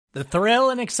The thrill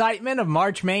and excitement of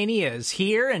March Mania is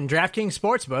here, and DraftKings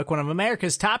Sportsbook, one of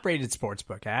America's top-rated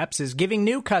sportsbook apps, is giving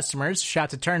new customers a shot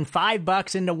to turn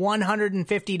 $5 into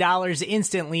 $150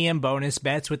 instantly in bonus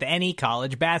bets with any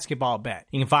college basketball bet.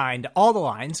 You can find all the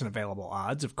lines and available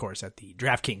odds, of course, at the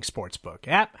DraftKings Sportsbook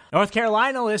app. North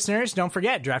Carolina listeners, don't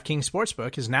forget, DraftKings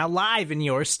Sportsbook is now live in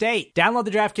your state. Download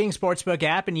the DraftKings Sportsbook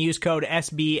app and use code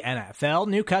SBNFL.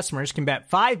 New customers can bet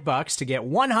 $5 to get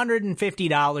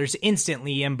 $150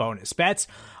 instantly in bonus bets,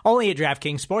 only at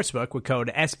DraftKings Sportsbook with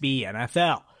code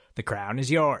SBNFL. The crown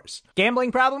is yours.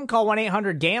 Gambling problem? Call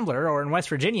 1-800-GAMBLER, or in West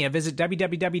Virginia, visit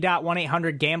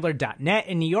www.1800gambler.net.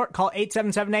 In New York, call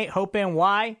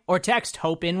 877-8-HOPE-NY or text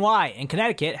HOPE-NY. In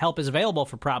Connecticut, help is available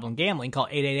for problem gambling. Call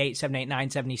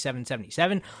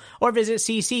 888-789-7777 or visit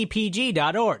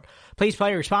ccpg.org. Please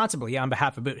play responsibly on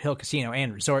behalf of Boot Hill Casino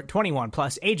and Resort. 21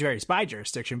 plus, age varies by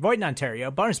jurisdiction. Void in Ontario.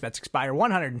 Bonus bets expire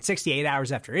 168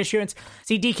 hours after issuance.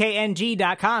 See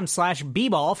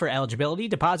dkng.com/bball for eligibility,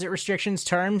 deposit restrictions,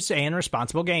 terms, and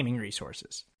responsible gaming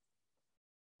resources.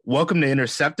 Welcome to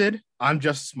Intercepted. I'm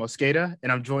Justice Mosqueda,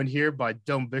 and I'm joined here by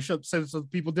Dylan Bishop. Say what's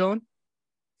up, people, Dylan.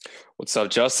 What's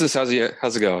up, Justice? How's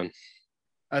it going?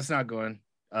 That's not going,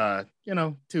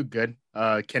 too good.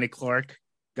 Kenny Clark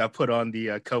got put on the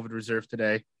COVID reserve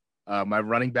today. My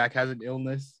running back has an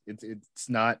illness. It's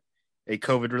not a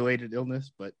COVID-related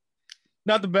illness, but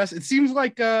not the best. It seems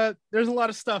like there's a lot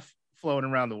of stuff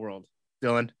floating around the world,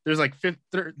 Dylan. There's like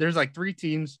 3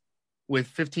 teams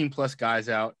with 15-plus guys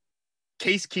out.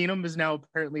 Case Keenum is now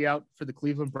apparently out for the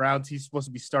Cleveland Browns. He's supposed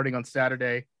to be starting on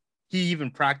Saturday. He even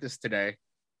practiced today.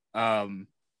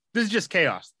 This is just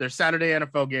chaos. There's Saturday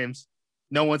NFL games.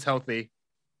 No one's healthy.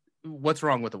 What's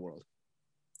wrong with the world?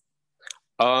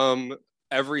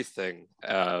 Everything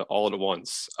all at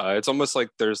once. It's almost like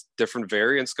there's different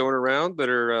variants going around that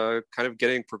are kind of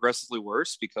getting progressively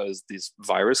worse because this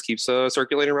virus keeps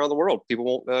circulating around the world. People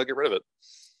won't get rid of it.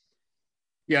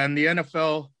 Yeah, and the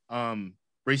NFL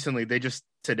recently, they just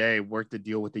today worked a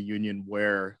deal with the union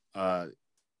where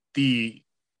the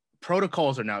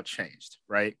protocols are now changed,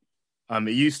 right? It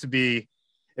used to be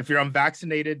if you're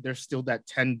unvaccinated, there's still that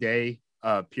 10-day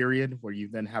period where you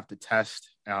then have to test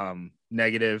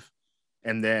negative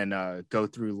and then go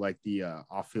through like the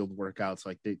off-field workouts.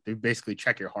 Like they basically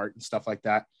check your heart and stuff like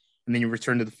that. And then you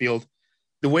return to the field.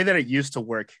 The way that it used to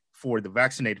work for the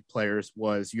vaccinated players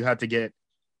was you had to get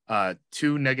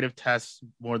 2 negative tests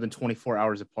more than 24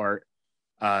 hours apart,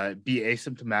 be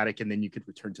asymptomatic, and then you could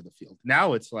return to the field.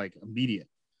 Now it's like immediate.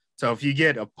 So if you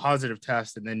get a positive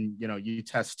test and then, you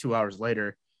test 2 hours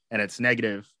later and it's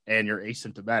negative and you're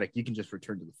asymptomatic, you can just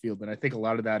return to the field. And I think a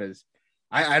lot of that is,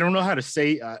 I don't know how to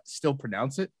say, still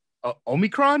pronounce it.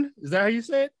 Omicron? Is that how you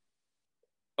say it?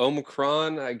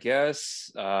 Omicron, I guess.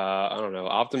 I don't know.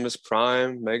 Optimus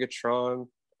Prime, Megatron,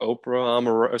 Oprah,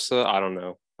 Omarosa. I don't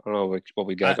know what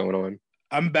we got going on.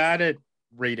 I'm bad at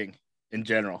reading in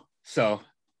general. So,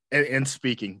 and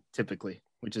speaking typically,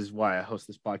 which is why I host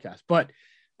this podcast. But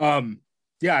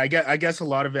yeah, I guess a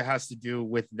lot of it has to do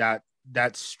with that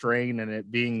strain and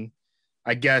it being,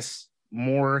 I guess,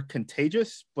 more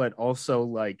contagious, but also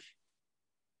like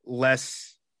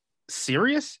less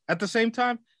serious at the same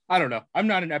time. I don't know. I'm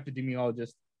not an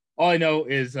epidemiologist. All I know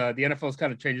is the NFL is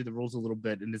kind of changing the rules a little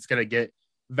bit, and it's going to get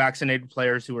vaccinated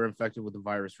players who are infected with the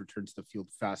virus returned to the field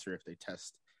faster if they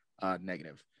test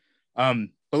negative. But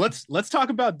let's talk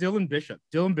about Dylan Bishop.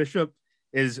 Dylan Bishop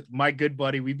is my good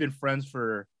buddy. We've been friends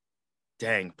for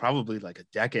probably like a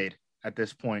decade at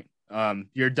this point.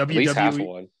 You're At least half of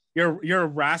one. You're a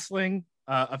wrestling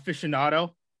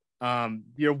aficionado.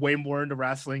 You're way more into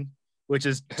wrestling, which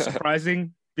is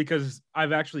surprising because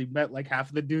I've actually met like half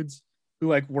of the dudes who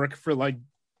like work for like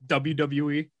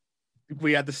WWE.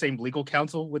 We had the same legal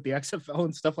counsel with the XFL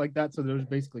and stuff like that. So there was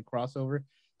basically crossover.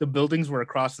 The buildings were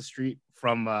across the street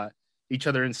from each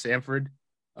other in Stamford,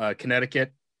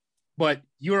 Connecticut. But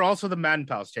you are also the Madden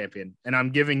Pals champion, and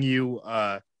I'm giving you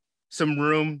some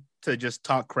room to just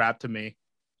talk crap to me.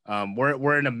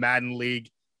 We're in a Madden league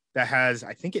that has,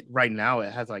 I think right now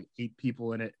it has like 8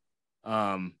 people in it.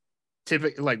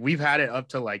 Typically, like we've had it up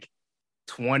to like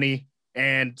 20,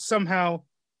 and somehow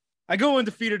I go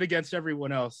undefeated against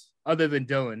everyone else other than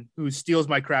Dylan, who steals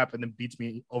my crap and then beats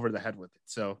me over the head with it.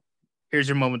 So here's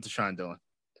your moment to shine, Dylan.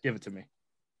 Give it to me.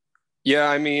 Yeah,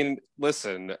 I mean,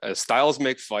 listen, styles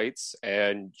make fights,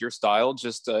 and your style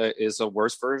just is a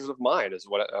worse version of mine, is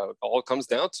what all it comes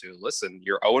down to. Listen,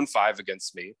 you're 0-5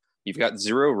 against me. You've got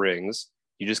 0 rings.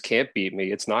 You just can't beat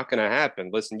me. It's not going to happen.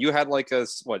 Listen, you had like a,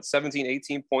 17,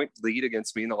 18-point lead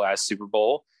against me in the last Super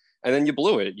Bowl, and then you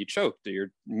blew it. You choked. You're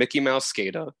Mickey Mouse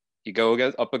skater. You go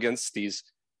up against these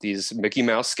these Mickey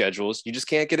Mouse schedules. You just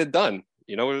can't get it done.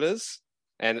 You know what it is?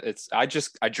 And I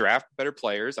draft better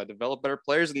players, I develop better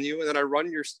players than you, and then I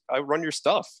run your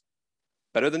stuff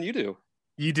better than you do.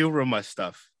 You do run my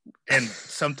stuff, and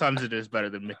sometimes it is better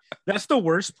than me. That's the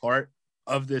worst part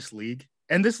of this league.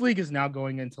 And this league is now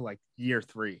going into like year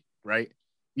 3, right?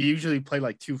 You usually play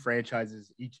like 2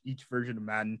 franchises each version of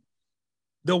Madden.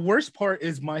 The worst part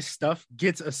is my stuff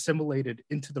gets assimilated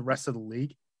into the rest of the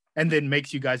league and then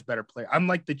makes you guys better play. I'm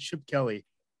like the Chip Kelly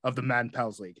of the Madden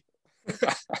Pals League.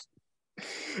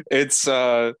 It's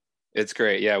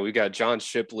great. Yeah, we got John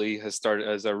Shipley has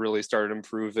really started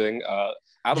improving.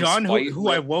 John, who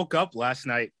I woke up last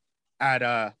night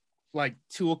at like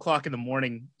 2:00 in the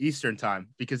morning Eastern time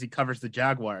because he covers the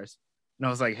Jaguars, and I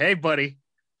was like, "Hey, buddy,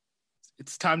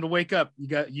 it's time to wake up.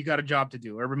 You got a job to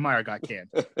do." Urban Meyer got canned.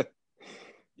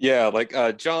 Yeah, like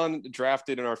John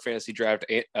drafted in our fantasy draft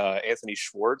Anthony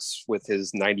Schwartz with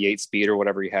his 98 speed or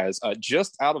whatever he has,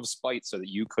 just out of spite so that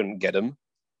you couldn't get him.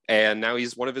 And now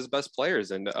he's one of his best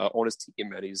players and on his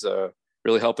team, and he's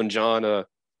really helping John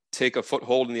take a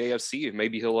foothold in the AFC.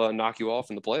 Maybe he'll knock you off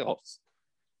in the playoffs.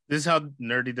 This is how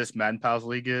nerdy this Madden Pals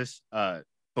League is.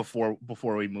 Before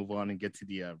we move on and get to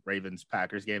the Ravens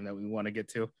Packers game that we want to get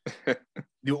to,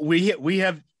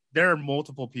 there are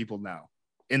multiple people now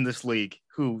in this league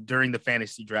who during the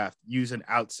fantasy draft use an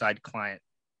outside client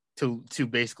to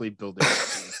basically build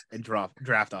it and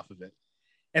draft off of it.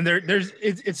 And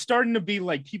it's starting to be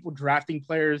like people drafting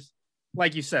players,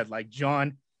 like you said, like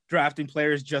John drafting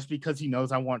players just because he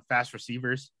knows I want fast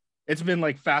receivers. It's been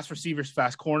like fast receivers,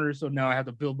 fast corners. So now I have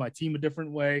to build my team a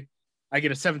different way. I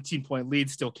get a 17-point lead,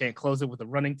 still can't close it with a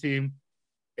running team.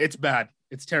 It's bad.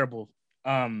 It's terrible.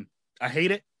 I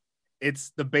hate it.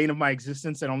 It's the bane of my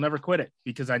existence, and I'll never quit it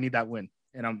because I need that win.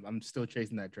 And I'm still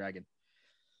chasing that dragon.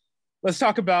 Let's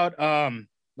talk about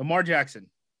Lamar Jackson,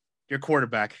 your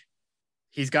quarterback.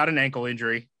 He's got an ankle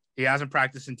injury. He hasn't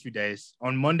practiced in 2 days.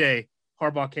 On Monday,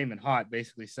 Harbaugh came in hot,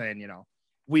 basically saying,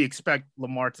 we expect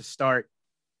Lamar to start.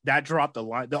 That dropped the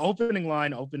line. The opening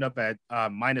line opened up at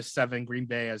 -7. Green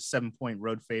Bay as 7-point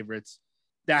road favorites.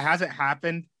 That hasn't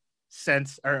happened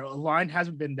since, or a line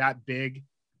hasn't been that big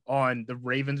on the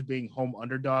Ravens being home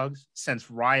underdogs since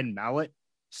Ryan Mallett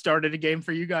started a game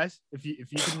for you guys. If you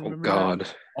can remember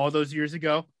that, all those years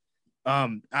ago.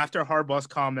 After Harbaugh's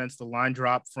comments, the line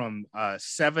dropped from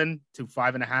 7 to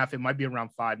 5.5. It might be around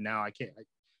 5 now.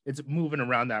 It's moving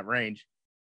around that range.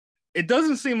 It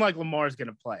doesn't seem like Lamar is going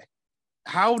to play.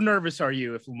 How nervous are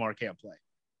you if Lamar can't play?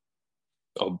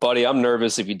 Oh, buddy, I'm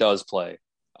nervous if he does play.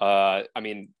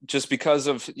 Just because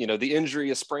of, the injury,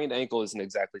 a sprained ankle isn't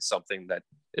exactly something that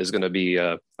is going to be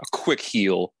a quick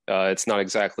heal. It's not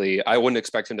exactly, I wouldn't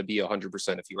expect him to be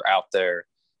 100% if you were out there,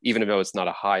 even though it's not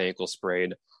a high ankle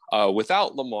sprain.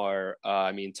 Without Lamar,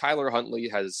 Tyler Huntley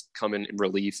has come in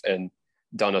relief and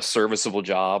done a serviceable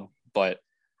job. But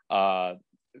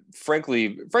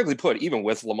frankly put, even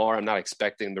with Lamar, I'm not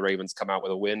expecting the Ravens come out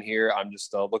with a win here. I'm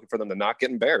just looking for them to not get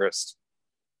embarrassed.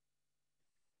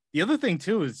 The other thing,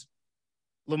 too, is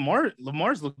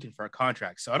Lamar's looking for a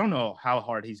contract. So I don't know how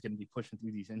hard he's going to be pushing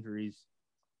through these injuries.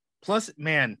 Plus,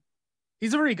 man,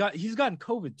 he's gotten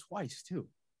COVID twice, too.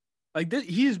 Like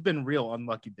he's been real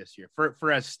unlucky this year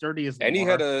for as sturdy as Lamar. And he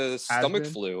had a stomach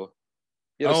flu.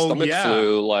 He had a stomach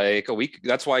flu like a week.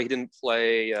 That's why he didn't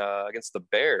play against the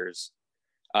Bears.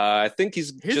 I think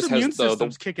his immune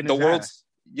system's kicking his ass.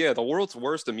 The world's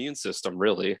worst immune system,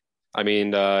 really.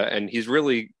 And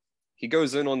he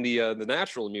goes in on the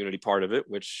natural immunity part of it,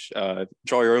 which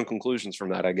draw your own conclusions from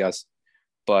that, I guess.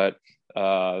 But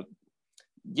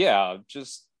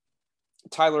just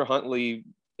Tyler Huntley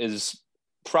is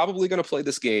probably going to play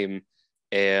this game,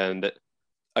 and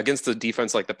against the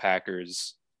defense like the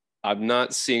Packers, I'm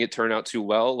not seeing it turn out too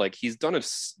well. Like he's done a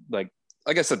like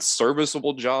I said,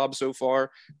 serviceable job so far,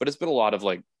 but it's been a lot of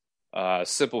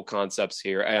simple concepts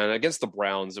here. And against the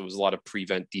Browns, it was a lot of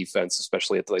prevent defense,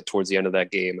 especially at towards the end of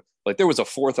that game. Like there was a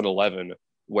 4th and 11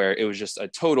 where it was just a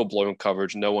total blown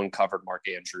coverage. No one covered Mark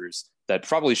Andrews. That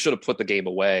probably should have put the game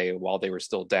away while they were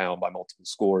still down by multiple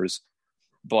scores,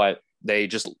 but they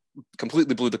just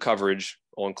completely blew the coverage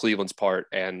on Cleveland's part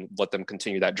and let them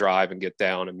continue that drive and get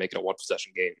down and make it a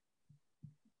 1-possession game.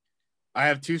 I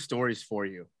have 2 stories for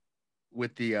you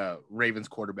with the Ravens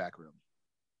quarterback room.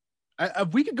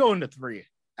 We could go into 3,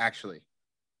 actually.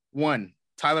 1,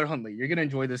 Tyler Huntley. You're going to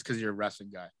enjoy this because you're a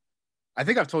wrestling guy. I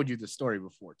think I've told you this story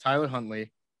before. Tyler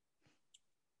Huntley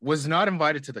was not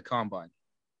invited to the combine,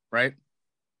 right?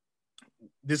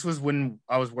 This was when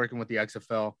I was working with the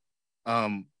XFL.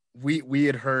 We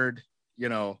had heard,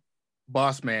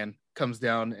 Boss Man comes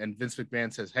down and Vince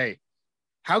McMahon says, "Hey,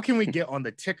 how can we get on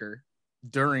the ticker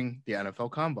during the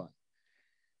NFL Combine.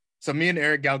 So me and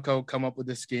Eric Galco come up with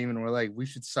this scheme, and we're like, we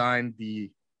should sign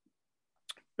the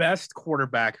best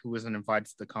quarterback who isn't invited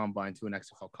to the Combine to an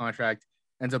XFL contract.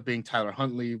 Ends up being Tyler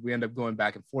Huntley. We end up going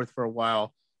back and forth for a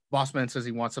while. Bossman says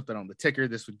he wants something on the ticker.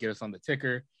 This would get us on the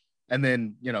ticker. And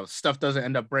then, stuff doesn't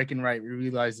end up breaking right. We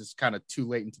realize it's kind of too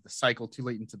late into the cycle, too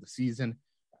late into the season.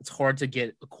 It's hard to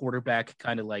get a quarterback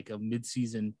kind of like a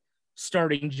midseason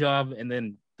starting job. And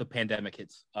then the pandemic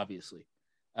hits, obviously.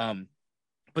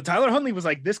 But Tyler Huntley was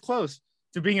like this close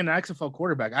to being an XFL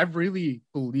quarterback. I really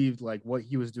believed like what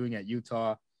he was doing at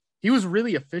Utah. He was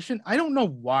really efficient. I don't know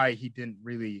why he didn't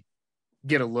really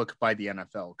get a look by the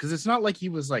NFL, because it's not like he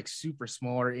was like super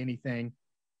small or anything.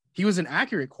 He was an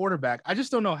accurate quarterback. I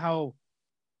just don't know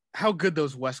how good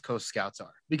those West Coast scouts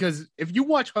are, because if you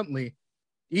watch Huntley,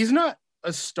 he's not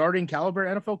a starting caliber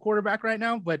NFL quarterback right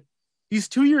now, but he's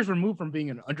 2 years removed from being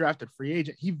an undrafted free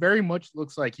agent. He very much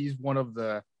looks like he's one of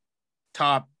the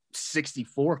top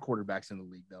 64 quarterbacks in the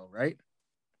league, though, right?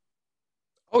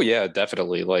 Oh yeah,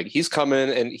 definitely. Like he's coming,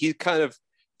 and he kind of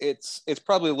it's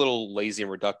probably a little lazy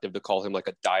and reductive to call him like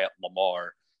a diet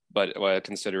Lamar, but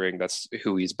considering that's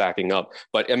who he's backing up.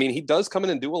 But I mean, he does come in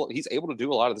and he's able to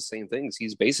do a lot of the same things.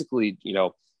 He's basically,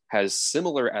 has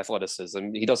similar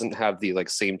athleticism. He doesn't have the like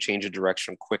same change of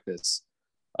direction quickness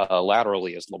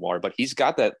laterally as Lamar, but he's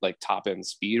got that like top end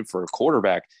speed for a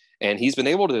quarterback, and he's been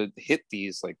able to hit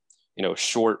these like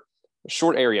short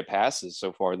area passes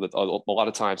so far. A lot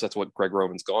of times that's what Greg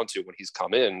Roman's gone to when he's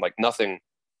come in, like nothing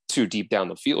too deep down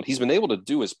the field. He's been able to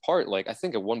do his part. Like I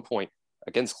think at one point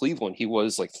against Cleveland, he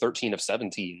was like 13 of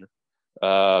 17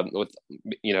 with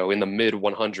in the mid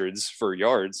 100s for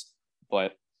yards,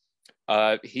 but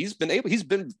he's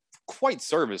been quite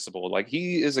serviceable. Like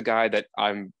he is a guy that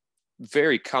I'm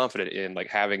very confident in, like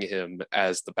having him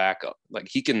as the backup. Like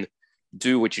he can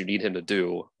do what you need him to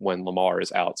do when Lamar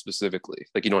is out specifically.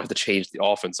 Like you don't have to change the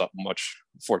offense up much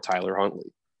for Tyler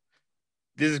Huntley.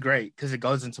 This is great because it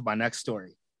goes into my next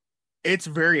story. It's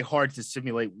very hard to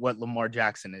simulate what Lamar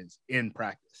Jackson is in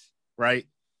practice, right?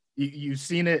 You've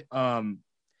seen it. Cam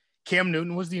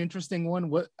Newton was the interesting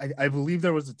one. I believe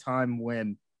there was a time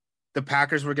when the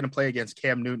Packers were going to play against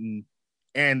Cam Newton,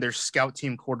 and their scout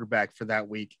team quarterback for that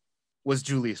week was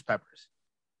Julius Peppers,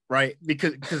 right?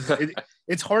 Because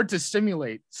it's hard to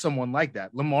simulate someone like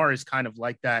that. Lamar is kind of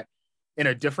like that in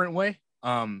a different way,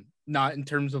 not in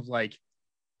terms of like,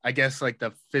 I guess like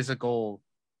the physical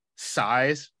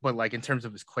size, but like in terms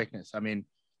of his quickness. I mean,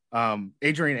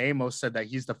 Adrian Amos said that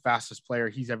he's the fastest player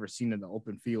he's ever seen in the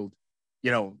open field,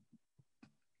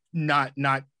 not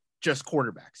just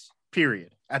quarterbacks,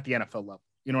 period, at the NFL level.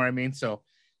 You know what I mean? So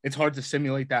it's hard to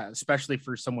simulate that, especially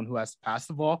for someone who has to pass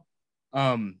the ball.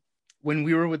 When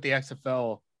we were with the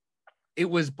XFL, it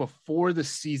was before the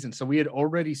season. So we had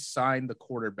already signed the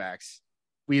quarterbacks.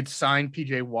 We had signed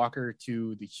PJ Walker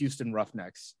to the Houston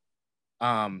Roughnecks.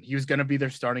 He was going to be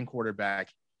their starting quarterback,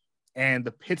 and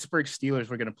the Pittsburgh Steelers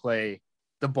were going to play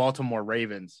the Baltimore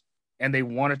Ravens, and they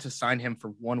wanted to sign him for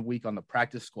 1 week on the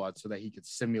practice squad so that he could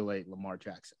simulate Lamar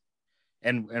Jackson.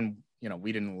 And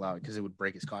we didn't allow it because it would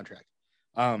break his contract.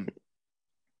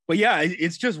 But yeah,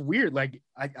 it's just weird. Like,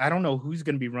 I don't know who's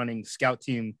going to be running scout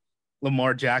team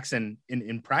Lamar Jackson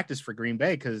in practice for Green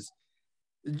Bay, because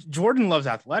Jordan loves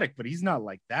athletic, but he's not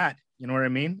like that. You know what I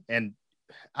mean? And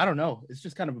I don't know. It's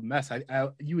just kind of a mess.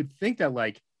 You would think that,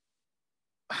 like,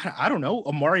 I don't know,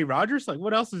 Amari Rodgers, like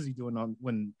what else is he doing on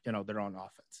when, they're on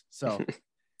offense? So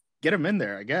get him in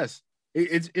there, I guess.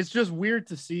 It's just weird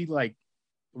to see like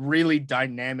really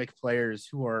dynamic players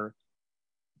who are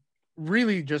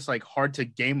really just like hard to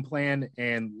game plan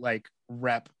and like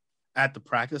rep at the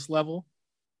practice level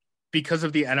because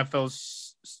of the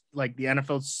NFL's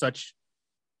such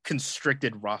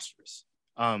constricted rosters.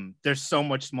 They're so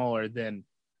much smaller than,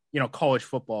 college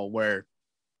football, where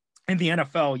in the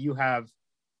NFL you have,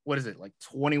 what is it, like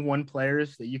 21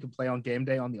 players that you can play on game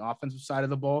day on the offensive side of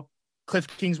the ball. Cliff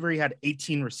Kingsbury had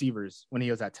 18 receivers when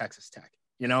he was at Texas Tech.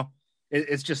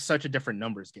 It's just such a different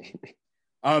numbers game.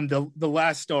 The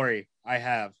last story I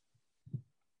have,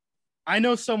 I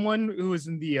know someone who was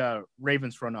in the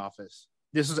Ravens front office.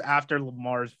 This was after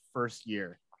Lamar's first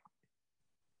year.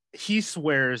 He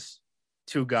swears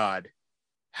to God,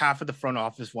 half of the front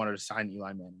office wanted to sign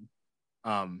Eli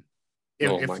Manning.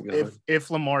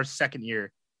 If Lamar's second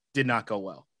year did not go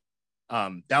well,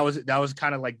 that was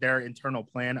kind of like their internal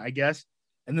plan, I guess.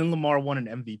 And then Lamar won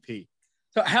an MVP.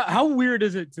 So how weird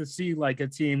is it to see like a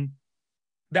team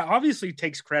that obviously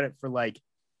takes credit for like,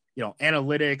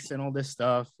 analytics and all this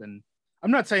stuff. And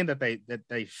I'm not saying that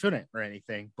they shouldn't or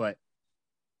anything, but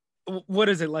what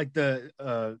is it like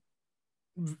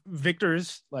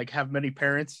victors like have many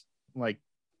parents, like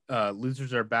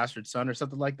losers are a bastard son or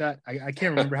something like that. I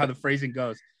can't remember how the phrasing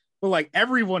goes, but like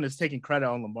everyone is taking credit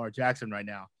on Lamar Jackson right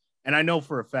now. And I know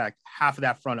for a fact half of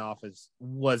that front office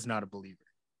was not a believer.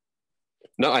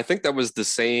 No, I think that was the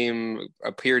same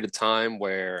a period of time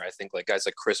where I think like guys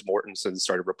like Chris Mortensen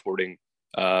started reporting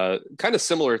kind of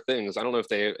similar things. I don't know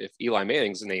if Eli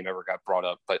Manning's name ever got brought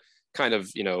up, but kind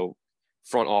of,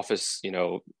 front office,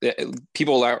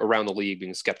 people around the league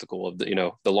being skeptical of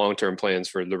the long-term plans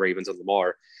for the Ravens and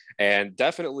Lamar. And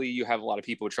definitely you have a lot of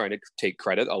people trying to take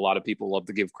credit. A lot of people love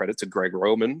to give credit to Greg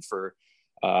Roman for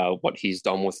what he's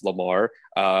done with Lamar.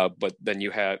 But then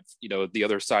you have, the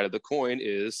other side of the coin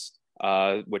is,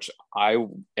 which I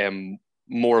am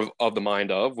more of the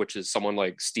mind of, which is someone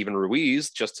like Steven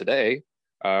Ruiz just today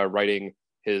writing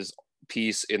his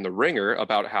piece in The Ringer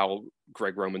about how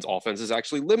Greg Roman's offense is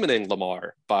actually limiting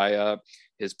Lamar by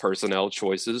his personnel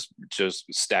choices, just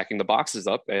stacking the boxes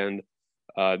up and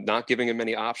not giving him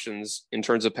any options in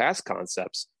terms of pass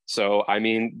concepts. So, I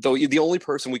mean, though the only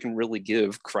person we can really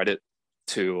give credit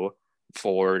to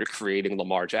for creating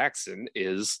Lamar Jackson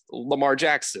is Lamar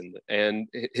Jackson and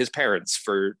his parents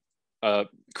for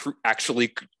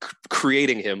actually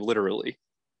creating him literally.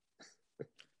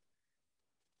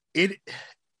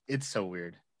 It's so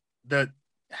weird.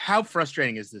 How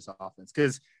frustrating is this offense?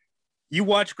 Because you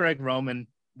watch Greg Roman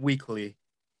weekly,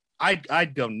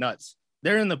 I'd go nuts.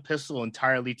 They're in the pistol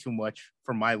entirely too much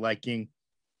for my liking.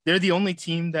 They're the only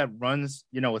team that runs,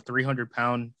 a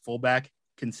 300-pound fullback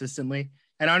consistently.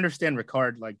 And I understand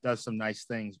Ricard does some nice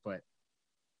things, but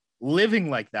living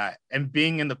like that and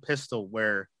being in the pistol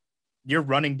where your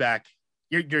running back,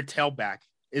 your tailback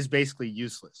is basically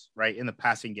useless, right? In the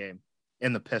passing game,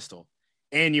 in the pistol.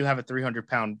 And you have a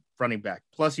 300-pound running back.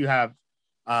 Plus you have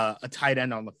a tight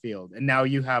end on the field. And now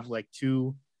you have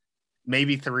two,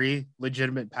 maybe three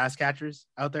legitimate pass catchers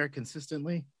out there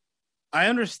consistently. I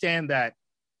understand that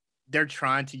they're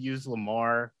trying to use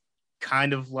Lamar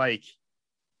kind of like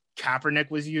Kaepernick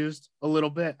was used a little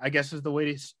bit, I guess is the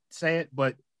way to say it.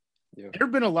 But there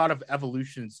have been a lot of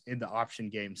evolutions in the option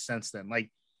game since then.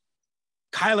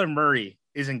 Kyler Murray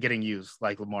isn't getting used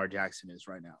like Lamar Jackson is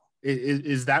right now.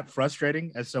 Is that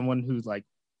frustrating as someone who's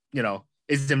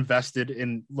is invested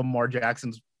in Lamar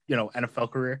Jackson's,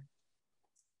 NFL career?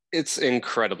 It's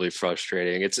incredibly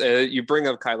frustrating. It's you bring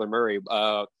up Kyler Murray.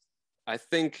 I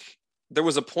think there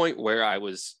was a point where I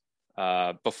was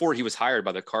before he was hired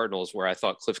by the Cardinals, where I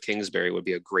thought Cliff Kingsbury would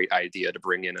be a great idea to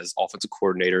bring in as offensive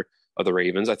coordinator of the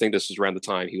Ravens. I think this was around the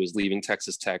time he was leaving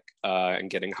Texas Tech and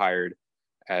getting hired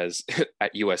as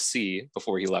at USC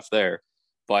before he left there.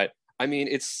 But I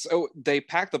mean, they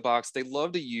pack the box. They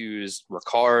love to use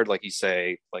Ricard, like you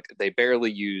say, they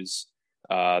barely use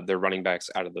their running backs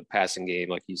out of the passing game,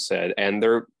 like you said. And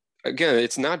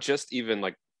it's not just even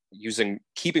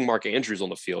keeping Mark Andrews on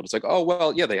the field. It's oh,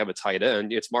 well, yeah, they have a tight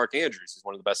end. It's Mark Andrews. He's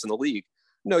one of the best in the league.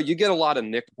 No, you get a lot of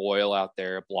Nick Boyle out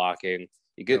there blocking.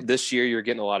 This year, you're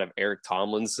getting a lot of Eric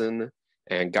Tomlinson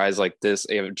and guys like this.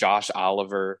 They have Josh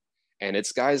Oliver. And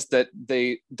it's guys that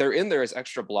they're in there as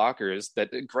extra blockers that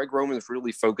Greg Roman is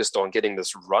really focused on getting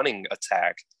this running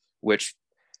attack, which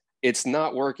it's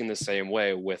not working the same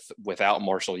way without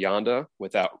Marshall Yanda,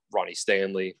 without Ronnie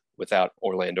Stanley, without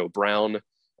Orlando Brown,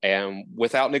 and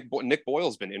without Nick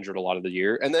Boyle's been injured a lot of the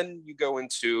year. And then you go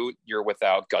into you're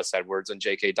without Gus Edwards and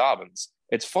J.K. Dobbins.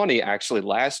 It's funny, actually,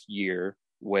 last year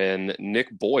when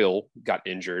Nick Boyle got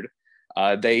injured,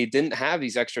 they didn't have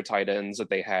these extra tight ends that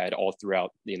they had all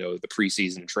throughout, the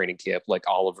preseason training camp, like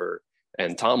Oliver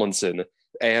and Tomlinson.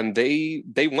 And they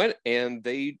went and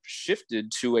they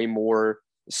shifted to a more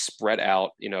spread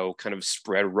out, kind of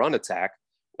spread run attack,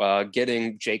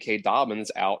 getting J.K. Dobbins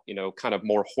out, kind of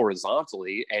more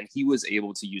horizontally. And he was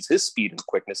able to use his speed and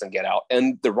quickness and get out.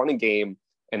 And the running game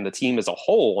and the team as a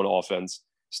whole on offense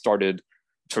started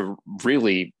to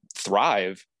really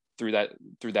thrive through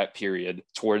that period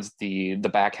towards the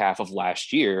back half of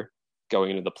last year going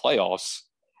into the playoffs.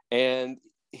 And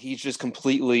he's just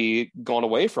completely gone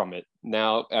away from it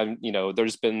now. And,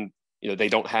 there's been, they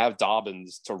don't have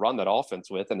Dobbins to run that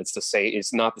offense with. And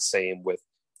it's not the same with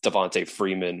Devontae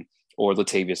Freeman or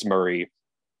Latavius Murray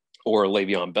or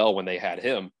Le'Veon Bell when they had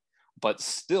him. But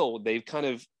still,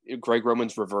 Greg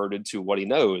Roman's reverted to what he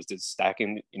knows. It's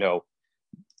stacking,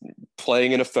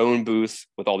 playing in a phone booth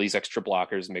with all these extra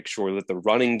blockers, make sure that the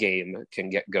running game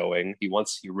can get going. He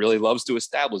really loves to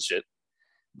establish it,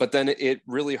 but then it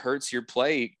really hurts your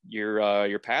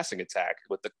passing attack.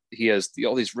 He has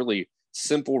all these really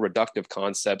simple reductive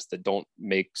concepts that don't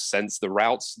make sense. The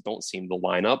routes don't seem to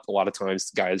line up. A lot of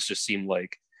times guys just seem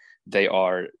like They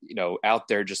are, out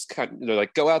there just they're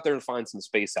like, go out there and find some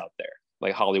space out there,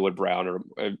 like Hollywood Brown or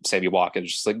Sammy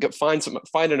Watkins, just like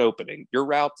find an opening. Your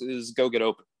route is go get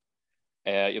open.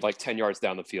 You're like 10 yards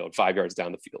down the field, 5 yards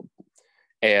down the field.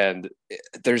 And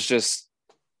there's just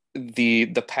the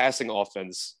passing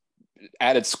offense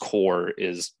at its core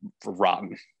is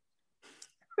rotten.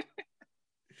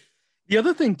 The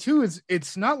other thing too is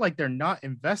it's not like they're not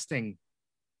investing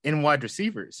in wide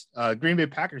receivers. Green Bay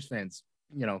Packers fans,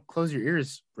 close your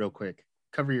ears real quick,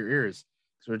 cover your ears.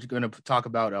 So we're just going to talk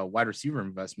about wide receiver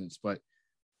investments. But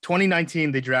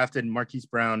 2019, they drafted Marquise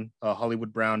Brown,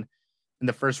 Hollywood Brown. In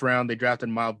the first round, they drafted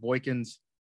Miles Boykins.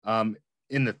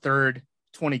 In the third,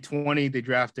 2020, they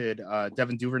drafted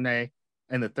Devin Duvernay.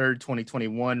 In the third,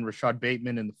 2021, Rashad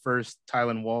Bateman in the first,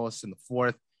 Tylan Wallace in the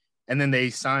fourth. And then they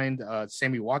signed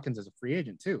Sammy Watkins as a free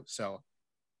agent too. So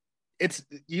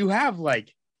you have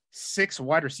like 6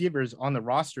 wide receivers on the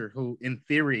roster who, in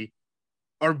theory,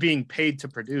 are being paid to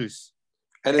produce.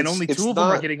 And only 2 of them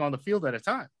are getting on the field at a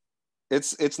time.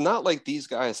 It's not like these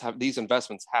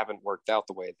investments haven't worked out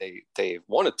the way they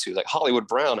wanted to. Like Hollywood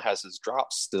Brown has his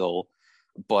drops still,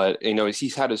 but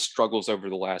he's had his struggles over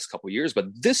the last couple of years.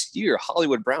 But this year,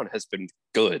 Hollywood Brown has been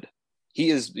good. He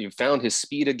has found his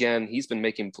speed again. He's been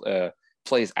making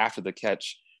plays after the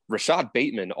catch. Rashad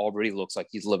Bateman already looks like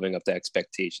he's living up to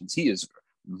expectations. He is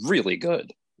really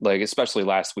good. Like especially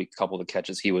last week, a couple of the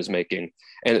catches he was making.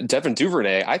 And Devin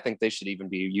Duvernay, I think they should even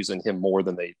be using him more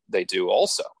than they do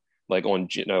also. Like on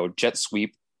jet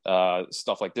sweep,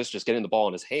 stuff like this, just getting the ball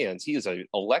in his hands. He is an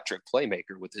electric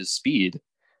playmaker with his speed.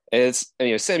 And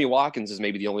Sammy Watkins is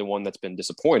maybe the only one that's been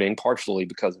disappointing, partially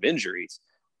because of injuries.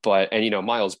 But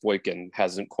Miles Boykin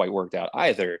hasn't quite worked out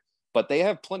either. But they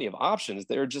have plenty of options.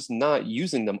 They're just not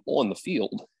using them on the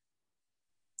field.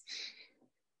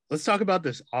 Let's talk about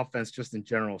this offense just in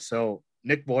general. So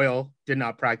Nick Boyle did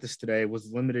not practice today,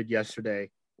 was limited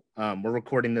yesterday. We're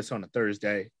recording this on a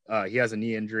Thursday. He has a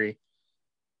knee injury.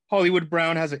 Hollywood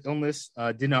Brown has an illness,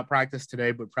 did not practice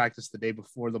today, but practiced the day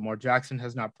before. Lamar Jackson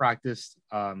has not practiced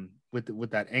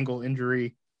with that ankle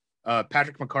injury.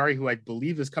 Patrick McCarry, who I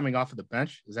believe is coming off of the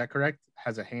bench, is that correct?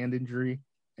 Has a hand injury,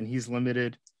 and he's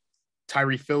limited.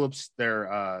 Tyree Phillips,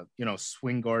 their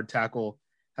swing guard tackle,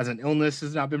 has an illness,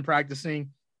 has not been practicing.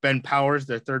 Ben Powers,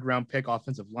 their third-round pick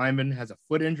offensive lineman, has a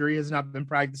foot injury, has not been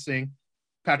practicing.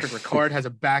 Patrick Ricard has a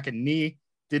back and knee,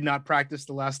 did not practice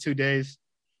the last 2 days.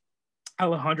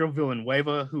 Alejandro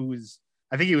Villanueva,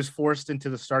 I think he was forced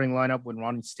into the starting lineup when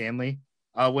Ronnie Stanley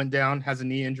went down, has a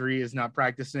knee injury, is not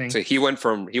practicing. So he went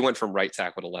from right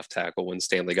tackle to left tackle when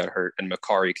Stanley got hurt, and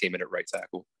McCarry came in at right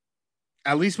tackle.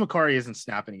 At least McCarry isn't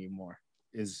snapping anymore,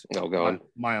 is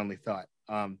my only thought.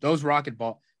 Those rocket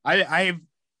ball, I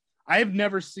have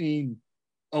never seen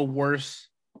a worse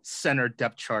center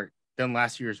depth chart than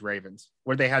last year's Ravens,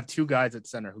 where they had 2 guys at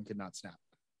center who could not snap.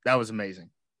 That was amazing.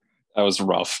 That was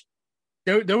rough.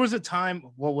 There was a time,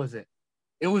 what was it?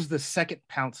 It was the second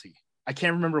Pouncey. I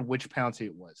can't remember which Pouncey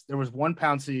it was. There was one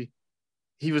Pouncey.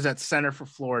 He was at center for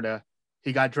Florida.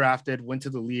 He got drafted, went to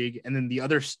the league, and then the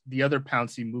other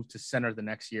Pouncey moved to center the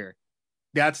next year.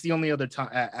 That's the only other time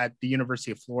at the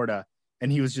University of Florida,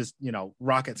 and he was just,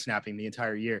 rocket snapping the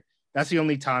entire year. That's the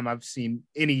only time I've seen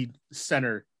any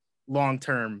center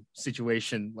long-term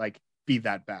situation like be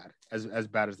that bad, as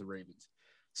bad as the Ravens.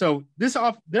 So this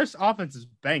offense is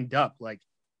banged up. Like,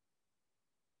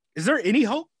 is there any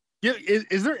hope? Yeah,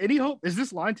 is there any hope? Is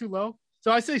this line too low?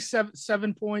 So I say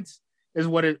 7 points is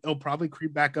what it'll probably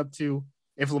creep back up to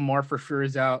if Lamar for sure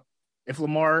is out. If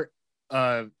Lamar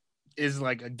is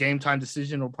like a game time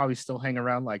decision, it'll probably still hang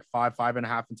around like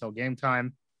 5.5 until game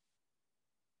time.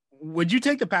 Would you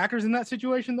take the Packers in that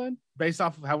situation then, based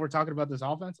off of how we're talking about this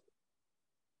offense?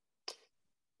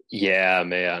 Yeah,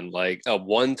 man. Like a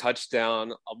one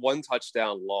touchdown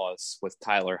loss with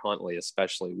Tyler Huntley,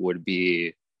 especially, would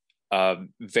be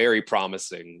very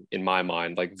promising in my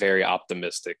mind. Like very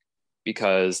optimistic,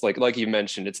 because like you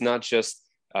mentioned, it's not just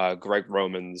Greg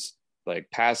Roman's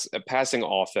like passing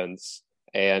offense,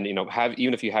 and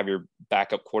even if you have your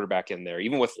backup quarterback in there,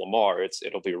 even with Lamar,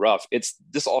 it'll be rough. It's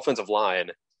this offensive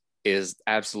line is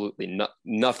absolutely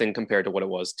nothing compared to what it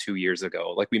was 2 years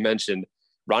ago. Like we mentioned,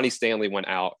 Ronnie Stanley went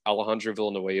out. Alejandro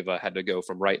Villanueva had to go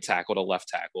from right tackle to left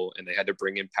tackle, and they had to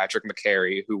bring in Patrick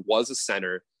McCarry, who was a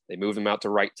center. They moved him out to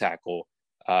right tackle.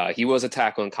 He was a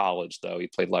tackle in college, though. He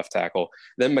played left tackle.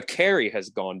 Then McCarry has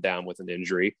gone down with an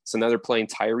injury. So now they're playing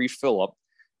Tyree Phillip,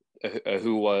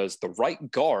 who was the right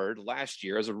guard last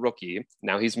year as a rookie.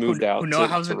 Now he's moved out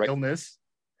to right illness.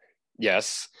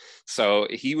 Yes. So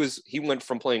he went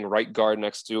from playing right guard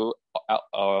next to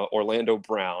Orlando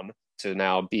Brown to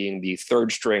now being the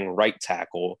third string right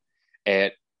tackle.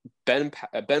 And Ben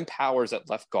Powers at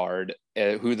left guard,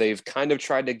 who they've kind of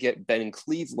tried to get Ben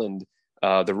Cleveland,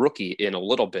 the rookie, in a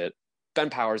little bit. Ben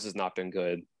Powers has not been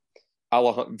good.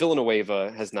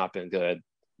 Villanueva has not been good.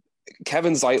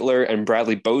 Kevin Zeitler and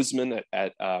Bradley Bozeman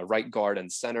at right guard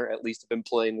and center at least have been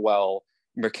playing well.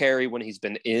 McCary, when he's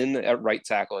been in at right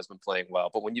tackle, has been playing well.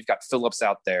 But when you've got Phillips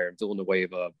out there,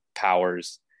 Villanueva,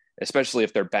 Powers, especially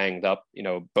if they're banged up,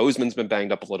 Bozeman's been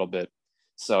banged up a little bit.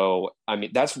 So, I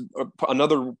mean, that's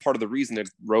another part of the reason that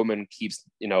Roman keeps,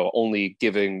 only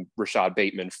giving Rashad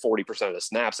Bateman 40% of the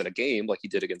snaps in a game like he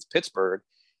did against Pittsburgh,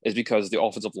 is because the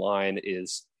offensive line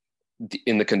is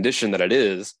in the condition that it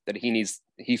is, that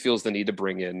he feels the need to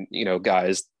bring in,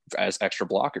 guys as extra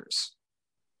blockers.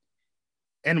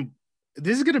 And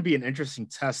this is going to be an interesting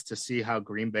test to see how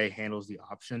Green Bay handles the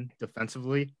option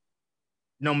defensively,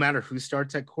 no matter who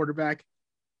starts at quarterback,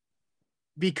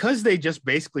 because they just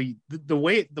basically the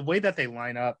way that they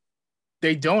line up,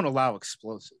 they don't allow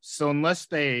explosives. So unless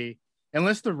the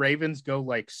Ravens go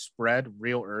like spread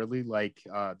real early, like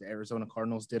the Arizona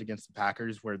Cardinals did against the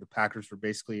Packers, where the Packers were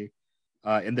basically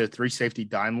in their 3 safety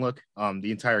dime look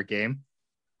the entire game,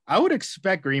 I would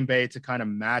expect Green Bay to kind of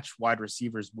match wide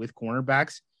receivers with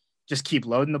cornerbacks, just keep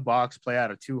loading the box, play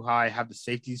out of too high, have the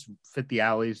safeties fit the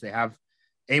alleys. They have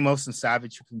Amos and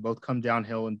Savage who can both come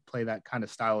downhill and play that kind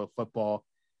of style of football.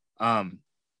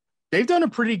 They've done a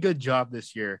pretty good job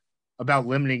this year about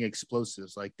limiting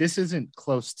explosives. Like, this isn't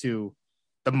close to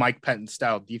the Mike Pettin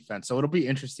style defense. So it'll be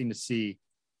interesting to see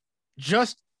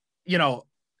just,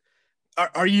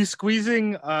 are you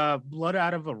squeezing blood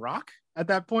out of a rock at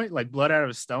that point? Like blood out of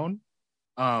a stone?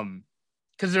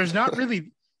 Because there's not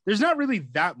really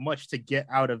that much to get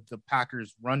out of the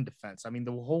Packers run defense. I mean,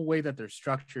 the whole way that they're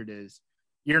structured is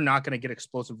you're not going to get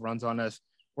explosive runs on us.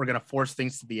 We're going to force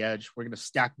things to the edge. We're going to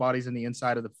stack bodies in the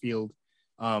inside of the field.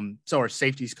 So our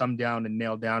safeties come down and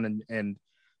nail down. And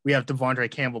we have Devondre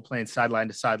Campbell playing sideline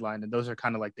to sideline. And those are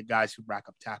kind of like the guys who rack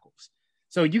up tackles.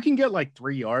 So you can get like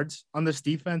 3 yards on this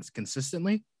defense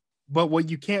consistently. But what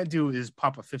you can't do is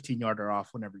pop a 15-yarder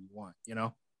off whenever you want,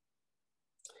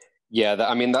 Yeah,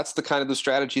 that's the kind of the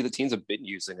strategy that teams have been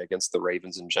using against the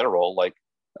Ravens in general. Like,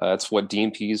 that's what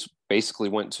Dean Pease basically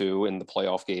went to in the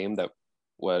playoff game that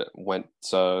went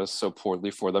so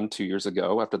poorly for them 2 years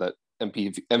ago after that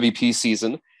MVP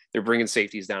season. They're bringing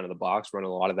safeties down to the box, running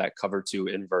a lot of that cover 2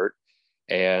 invert.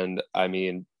 And, I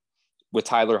mean, with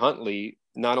Tyler Huntley,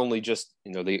 not only just,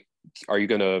 are you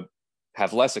going to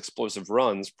have less explosive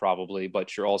runs probably,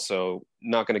 but you're also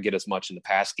not going to get as much in the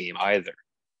pass game either.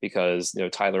 Because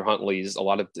Tyler Huntley's a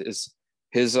lot of the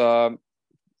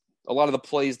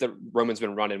plays that Roman's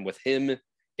been running with him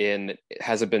in, it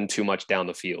hasn't been too much down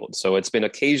the field. So it's been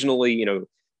occasionally, he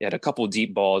had a couple of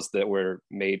deep balls that were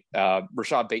made.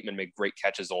 Rashad Bateman made great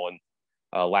catches on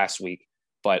last week,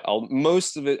 but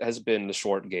most of it has been the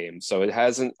short game. So it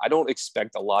hasn't. I don't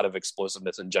expect a lot of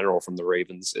explosiveness in general from the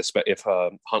Ravens, if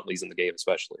Huntley's in the game,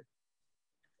 especially.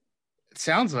 It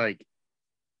sounds like,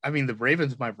 the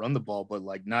Ravens might run the ball, but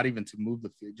like not even to move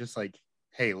the field. Just like,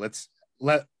 hey, let's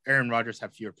let Aaron Rodgers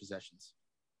have fewer possessions.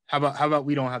 How about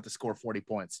we don't have to score 40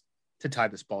 points to tie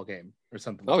this ball game or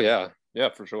something? Oh, yeah,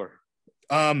 for sure.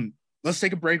 Let's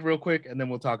take a break real quick, and then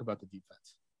we'll talk about the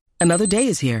defense. Another day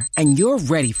is here, and you're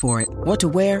ready for it. What to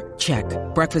wear? Check.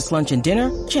 Breakfast, lunch, and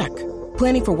dinner? Check.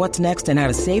 Planning for what's next and how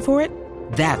to save for it?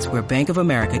 That's where Bank of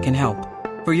America can help.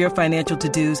 For your financial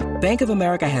to-dos, Bank of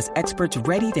America has experts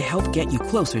ready to help get you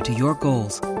closer to your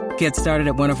goals. Get started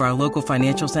at one of our local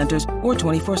financial centers or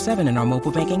 24/7 in our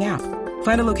mobile banking app.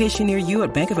 Find a location near you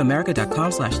at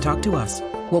bankofamerica.com/talktous.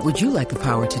 What would you like the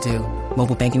power to do?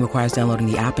 Mobile banking requires downloading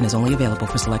the app and is only available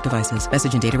for select devices.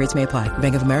 Message and data rates may apply.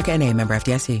 Bank of America N.A., member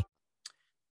FDIC.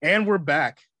 And we're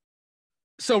back.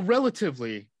 So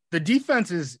relatively, the defense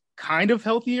is kind of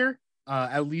healthier,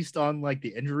 at least on like the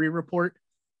injury report,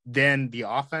 than the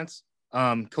offense.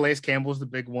 Calais Campbell's the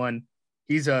big one.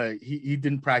 He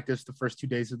didn't practice the first 2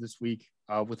 days of this week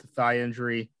with a thigh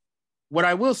injury. What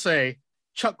I will say,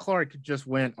 Chuck Clark just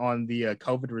went on the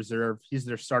COVID reserve. He's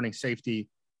their starting safety.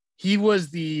 He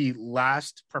was the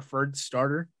last preferred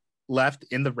starter left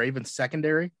in the Ravens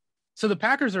secondary. So the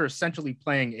Packers are essentially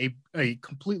playing a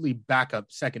completely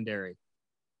backup secondary.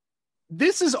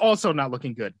 This is also not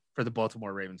looking good for the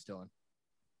Baltimore Ravens, Dylan.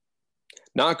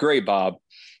 Not great, Bob.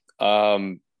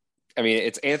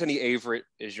 It's Anthony Averett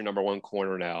is your number 1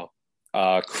 corner now.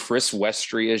 Chris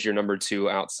Westry is your number 2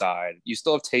 outside. You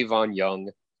still have Tavon Young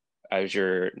as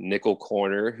your nickel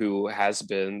corner, who has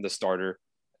been the starter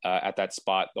at that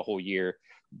spot the whole year.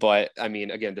 But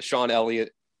again, Deshaun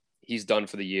Elliott, he's done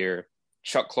for the year.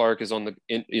 Chuck Clark is on the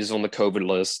COVID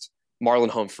list. Marlon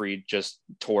Humphrey just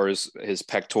tore his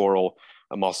pectoral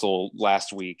muscle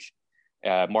last week.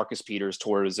 Marcus Peters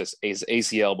tore his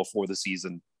ACL before the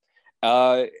season.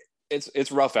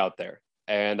 It's rough out there.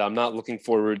 And I'm not looking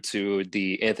forward to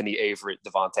the Anthony Averett,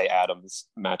 Davante Adams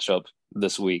matchup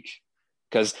this week.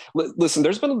 Because, listen,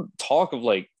 there's been talk of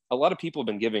like a lot of people have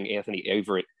been giving Anthony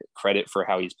Averett credit for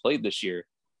how he's played this year.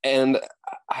 And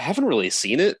I haven't really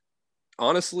seen it,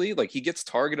 honestly. Like, he gets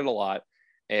targeted a lot.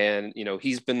 And, you know,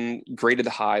 he's been graded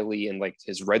highly in like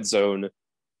his red zone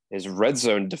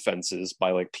defenses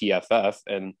by like PFF.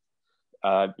 And,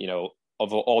 you know,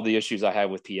 of all the issues I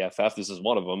have with PFF, this is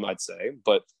one of them, I'd say.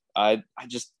 But I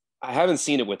haven't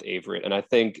seen it with Averett, and I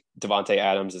think Davante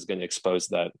Adams is going to expose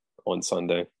that on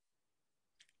Sunday.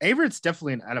 Averett's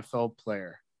definitely an NFL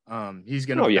player. He's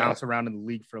going to bounce around in the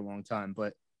league for a long time,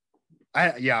 but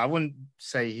I wouldn't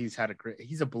say he's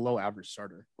a below average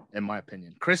starter in my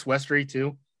opinion. Chris Westry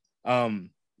too,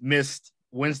 missed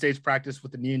Wednesday's practice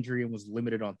with a knee injury and was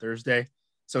limited on Thursday,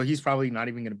 so he's probably not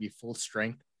even going to be full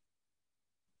strength.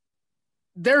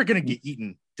 They're going to get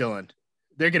eaten, Dylan.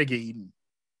 They're going to get eaten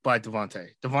by Davante.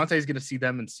 Davante is going to see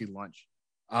them and see lunch.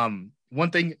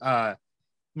 One thing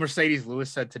Mercedes Lewis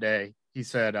said today, he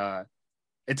said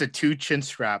it's a 2 chin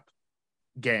strap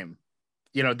game.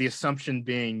 You know, the assumption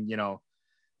being, you know,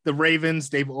 the Ravens,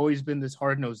 they've always been this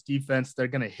hard-nosed defense. They're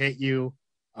going to hit you.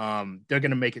 They're going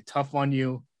to make it tough on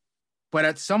you. But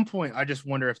at some point, I just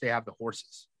wonder if they have the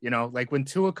horses. You know, like when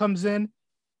Tua comes in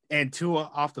and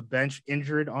Tua off the bench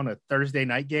injured on a Thursday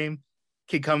night game,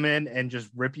 can come in and just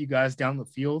rip you guys down the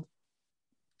field.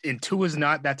 And Tua's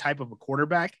not that type of a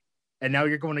quarterback. And now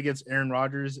you're going against Aaron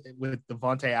Rodgers with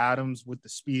Davante Adams, with the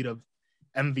speed of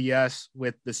MVS,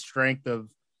 with the strength of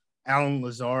Alan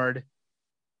Lazard.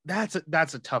 That's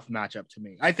a tough matchup to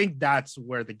me. I think that's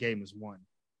where the game is won,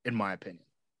 in my opinion.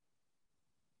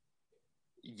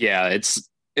 Yeah,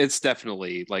 it's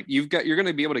definitely like you're going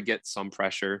to be able to get some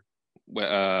pressure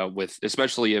with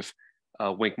especially if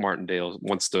Wink Martindale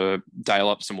wants to dial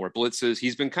up some more blitzes.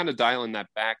 He's been kind of dialing that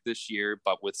back this year,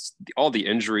 but with all the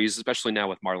injuries, especially now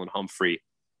with Marlon Humphrey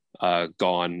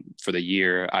gone for the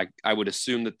year, I would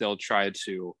assume that they'll try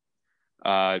to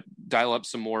dial up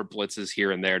some more blitzes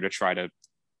here and there to try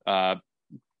to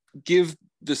give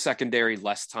the secondary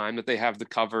less time that they have to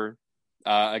cover.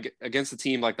 Against a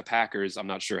team like the Packers, I'm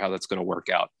not sure how that's going to work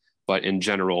out. But in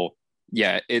general,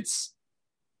 yeah, it's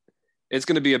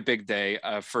going to be a big day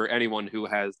for anyone who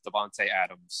has Davante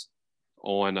Adams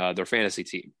on their fantasy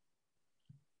team.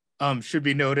 Should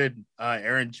be noted,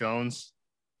 Aaron Jones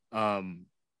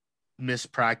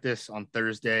missed practice on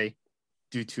Thursday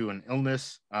due to an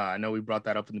illness. I know we brought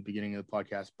that up in the beginning of the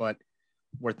podcast, but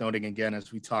worth noting again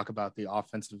as we talk about the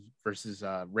offensive versus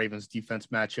Ravens defense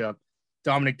matchup.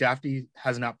 Dominic Dafty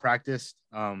has not practiced,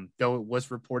 though it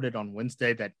was reported on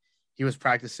Wednesday that he was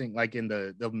practicing like in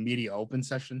the media open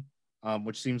session.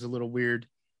 Which seems a little weird.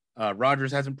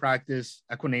 Rodgers hasn't practiced.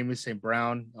 Equanimeous St.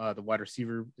 Brown, the wide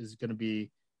receiver, is going to be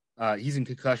he's in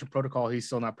concussion protocol. He's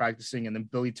still not practicing. And then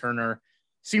Billy Turner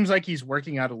seems like he's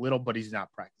working out a little, but he's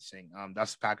not practicing.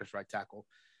 That's the Packers right tackle.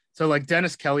 So like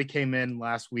Dennis Kelly came in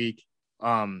last week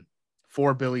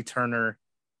for Billy Turner.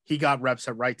 He got reps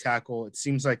at right tackle. It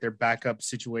seems like their backup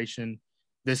situation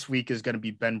this week is going to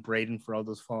be Ben Braden for all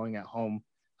those following at home.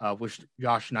 With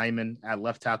Josh Nijman at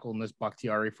left tackle, and this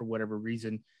Bakhtiari, for whatever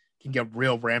reason, can get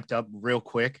real ramped up real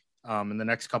quick in the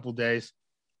next couple of days.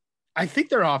 I think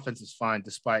their offense is fine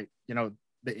despite, you know,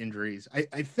 the injuries.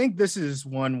 I think this is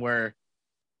one where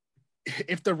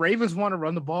if the Ravens want to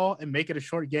run the ball and make it a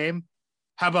short game,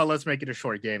 how about let's make it a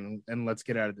short game and let's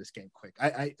get out of this game quick.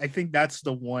 I think that's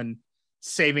the one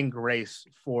saving grace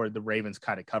for the Ravens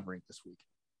kind of covering this week.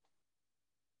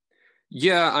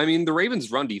 Yeah, I mean, the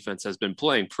Ravens' run defense has been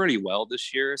playing pretty well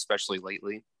this year, especially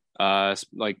lately.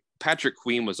 Like Patrick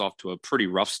Queen was off to a pretty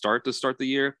rough start to start the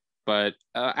year, but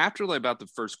after like about the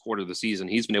first quarter of the season,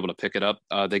 he's been able to pick it up.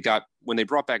 When they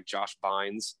brought back Josh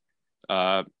Bynes,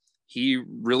 he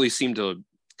really seemed to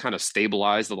kind of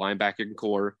stabilize the linebacking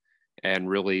core, and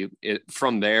really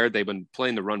from there they've been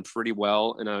playing the run pretty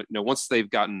well. And you know, once they've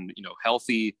gotten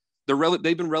healthy,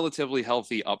 they've been relatively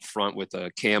healthy up front with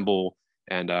Campbell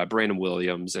and Brandon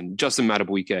Williams and Justin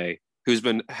Madubuike, who's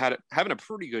been having a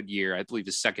pretty good year, I believe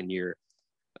his second year.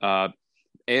 And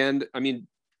I mean,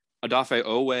 Odafe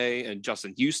Owe and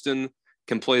Justin Houston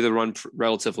can play the run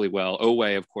relatively well. Owe,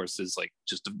 of course, is like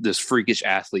just this freakish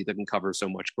athlete that can cover so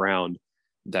much ground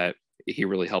that he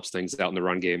really helps things out in the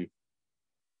run game.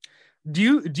 Do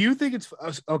you think it's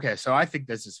okay? So I think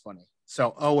this is funny.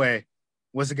 So Owe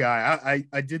was a guy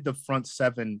I did the front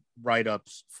seven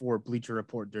write-ups for Bleacher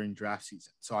Report during draft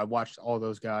season. So I watched all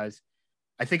those guys.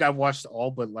 I think I watched all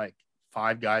but like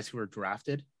 5 guys who were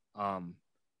drafted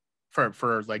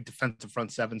for like defensive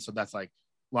front seven. So that's like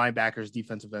linebackers,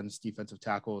 defensive ends, defensive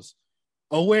tackles.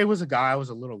 Owe was a guy I was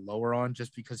a little lower on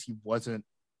just because he wasn't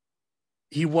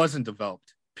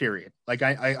developed, period. Like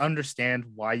I understand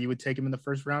why you would take him in the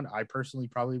first round. I personally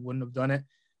probably wouldn't have done it.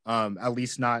 At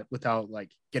least not without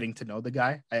like getting to know the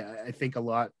guy. I think a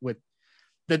lot with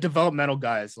the developmental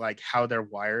guys, like how they're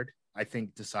wired, I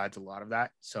think decides a lot of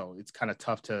that. So it's kind of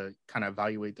tough to kind of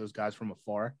evaluate those guys from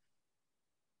afar.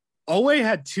 Owe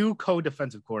had 2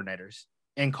 co-defensive coordinators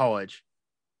in college.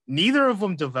 Neither of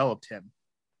them developed him.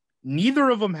 Neither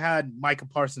of them had Micah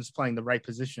Parsons playing the right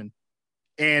position.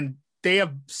 And they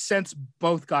have since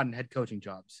both gotten head coaching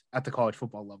jobs at the college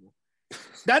football level.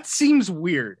 That seems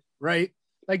weird, right?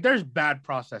 Like there's bad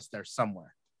process there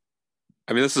somewhere.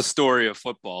 I mean, this is a story of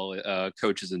football.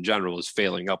 Coaches in general is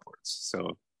failing upwards.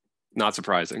 So not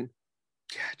surprising.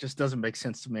 Yeah, it just doesn't make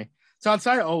sense to me. So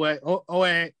outside of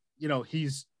Owe, you know,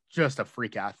 he's just a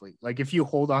freak athlete. Like if you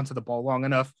hold on to the ball long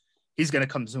enough, he's going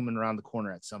to come zooming around the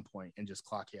corner at some point and just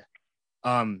clock you.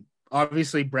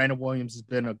 Obviously, Brandon Williams has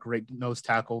been a great nose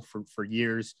tackle for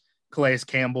years. Calais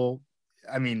Campbell,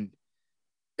 I mean,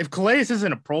 if Calais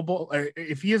isn't a Pro Bowl, or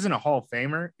if he isn't a Hall of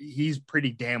Famer, he's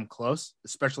pretty damn close,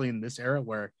 especially in this era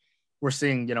where we're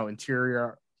seeing, you know,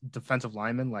 interior defensive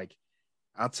linemen like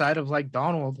outside of like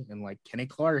Donald and like Kenny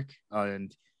Clark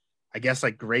and I guess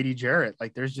like Grady Jarrett.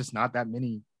 Like there's just not that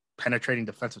many penetrating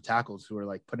defensive tackles who are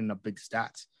like putting up big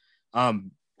stats.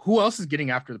 Who else is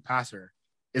getting after the passer?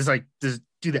 Is like,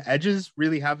 do the edges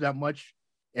really have that much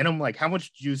in them? Like how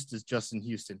much juice does Justin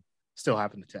Houston still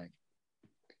have in the tank?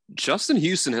 Justin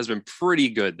Houston has been pretty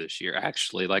good this year,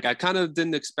 actually. Like I kind of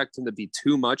didn't expect him to be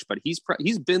too much, but he's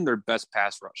been their best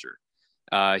pass rusher.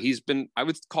 I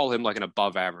would call him like an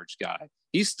above average guy.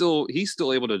 He's still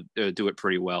able to do it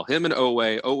pretty well. Him and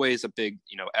Owe is a big,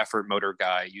 you know, effort motor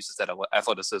guy, uses that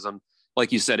athleticism.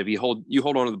 Like you said, if you hold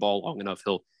on to the ball long enough,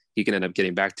 he can end up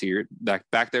getting back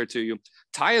there to you.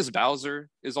 Tyus Bowser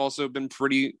has also been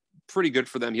pretty good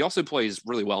for them. He also plays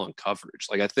really well in coverage.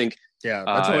 Like I think, yeah,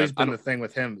 that's always been the thing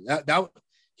with him. That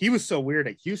he was so weird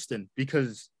at Houston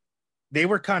because they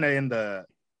were kind of in the.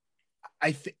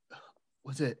 I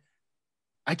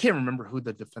can't remember who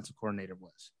the defensive coordinator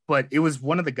was, but it was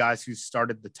one of the guys who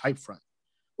started the tight front,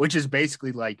 which is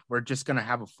basically like we're just gonna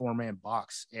have a 4-man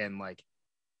box and like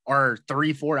our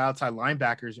 3-4 outside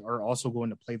linebackers are also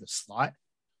going to play the slot.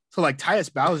 So like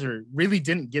Tyus Bowser really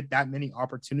didn't get that many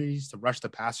opportunities to rush the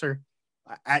passer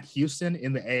at Houston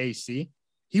in the AAC.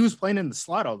 He was playing in the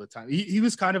slot all the time. He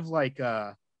was kind of like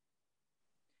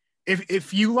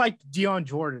if you liked Deion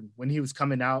Jordan when he was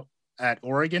coming out at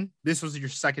Oregon, this was your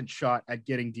second shot at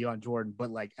getting Deion Jordan, but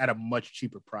like at a much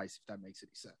cheaper price, if that makes any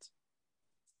sense.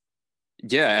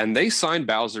 Yeah, and they signed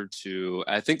Bowser to,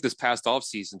 I think this past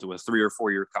offseason, to a 3 or 4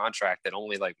 year contract at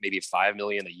only like maybe $5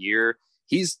 million a year.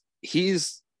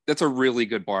 That's a really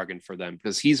good bargain for them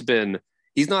because he's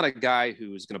not a guy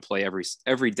who's going to play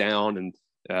every down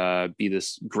and be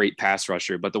this great pass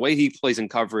rusher, but the way he plays in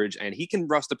coverage and he can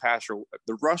rush the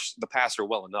passer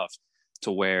well enough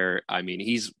to where, I mean,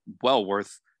 he's well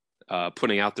worth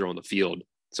putting out there on the field.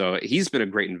 So he's been a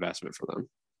great investment for them.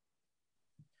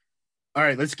 All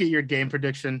right, let's get your game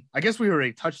prediction. I guess we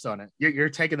already touched on it. You're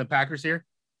taking the Packers here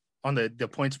on the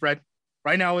point spread.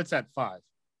 Right now it's at 5.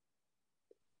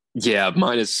 Yeah,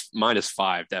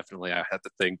 -5, definitely. I have to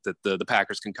think that the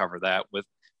Packers can cover that with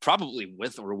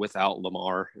or without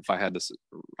Lamar, if I had to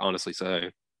honestly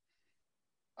say.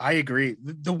 I agree.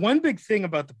 The one big thing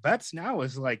about the bets now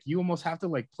is like you almost have to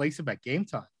like place them at game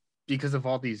time because of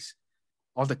all the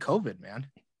COVID, man.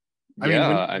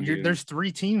 I mean, there's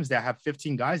 3 teams that have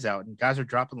 15 guys out and guys are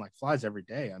dropping like flies every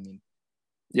day. I mean,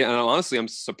 yeah, and honestly, I'm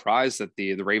surprised that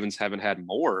the Ravens haven't had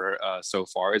more so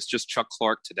far. It's just Chuck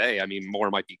Clark today. I mean, more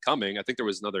might be coming. I think there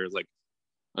was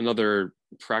another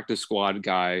practice squad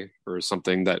guy or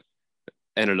something that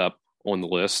ended up on the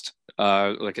list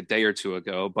like a day or two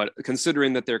ago. But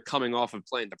considering that they're coming off of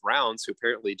playing the Browns, who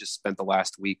apparently just spent the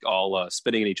last week all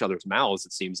spitting in each other's mouths,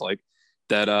 it seems like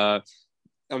that.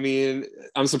 I mean,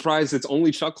 I'm surprised it's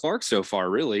only Chuck Clark so far,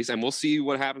 really. And we'll see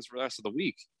what happens for the rest of the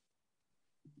week.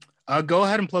 Go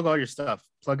ahead and plug all your stuff.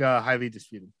 Plug Highly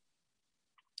Disputed.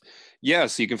 Yeah,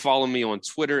 so you can follow me on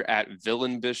Twitter at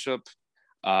Villain Bishop.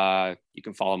 You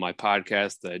can follow my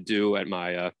podcast that I do at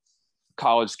my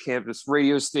college campus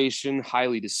radio station,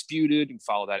 Highly Disputed. You can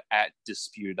follow that at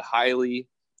Disputed Highly.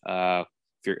 If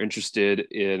you're interested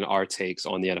in our takes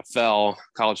on the NFL,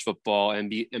 college football,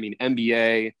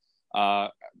 NBA,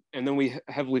 And then we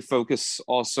heavily focus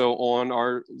also on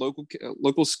our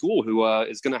local school, who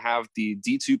is going to have the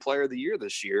D2 Player of the Year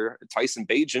this year, Tyson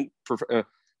Bagent,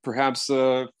 perhaps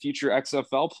a future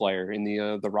XFL player in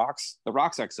the Rocks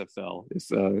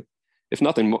XFL, if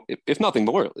nothing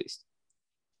more at least.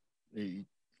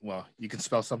 Well, you can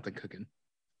spell something cooking.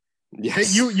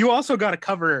 Yes. You also got to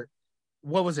cover,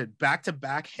 what was it,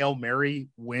 back-to-back Hail Mary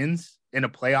wins in a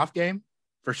playoff game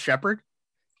for Shepherd.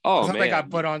 Oh, something man.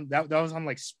 got put on that was on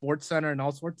like Sports Center and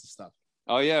all sorts of stuff.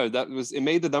 Oh yeah, it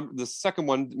made the second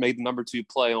one made the number 2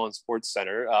 play on Sports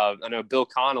Center. I know Bill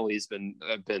Connolly's been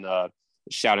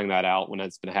shouting that out when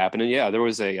it's been happening. Yeah, there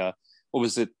was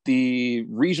the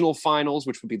regional finals,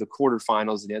 which would be the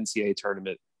quarterfinals of the NCAA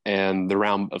tournament, and the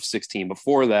round of 16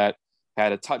 before that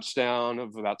had a touchdown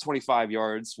of about 25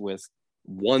 yards with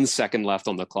 1 second left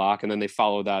on the clock, and then they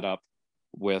followed that up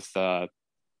with a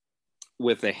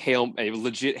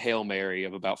legit Hail Mary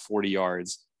of about 40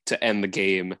 yards to end the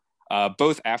game,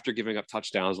 both after giving up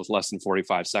touchdowns with less than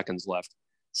 45 seconds left.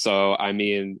 So, I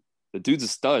mean, the dude's a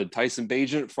stud. Tyson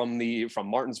Bagent from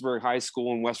Martinsburg High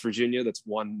School in West Virginia that's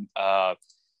won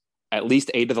at least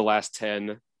 8 of the last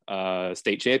 10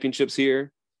 state championships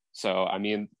here. So, I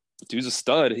mean, the dude's a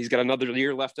stud. He's got another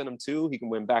year left in him, too. He can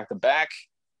win back-to-back.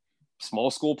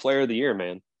 Small school player of the year,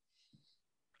 man.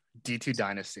 D2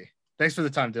 Dynasty. Thanks for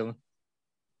the time, Dylan.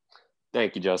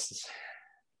 Thank you, Justice.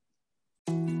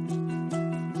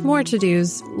 More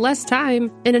to-dos, less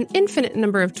time, and an infinite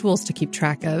number of tools to keep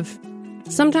track of.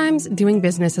 Sometimes doing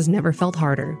business has never felt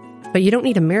harder, but you don't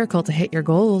need a miracle to hit your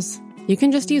goals. You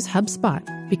can just use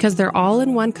HubSpot, because their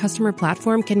all-in-one customer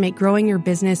platform can make growing your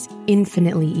business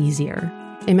infinitely easier.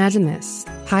 Imagine this: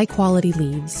 high-quality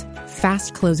leads,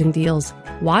 fast closing deals,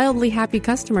 wildly happy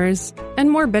customers,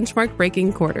 and more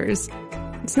benchmark-breaking quarters.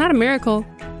 It's not a miracle,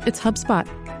 it's HubSpot.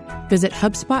 Visit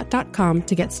HubSpot.com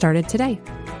to get started today.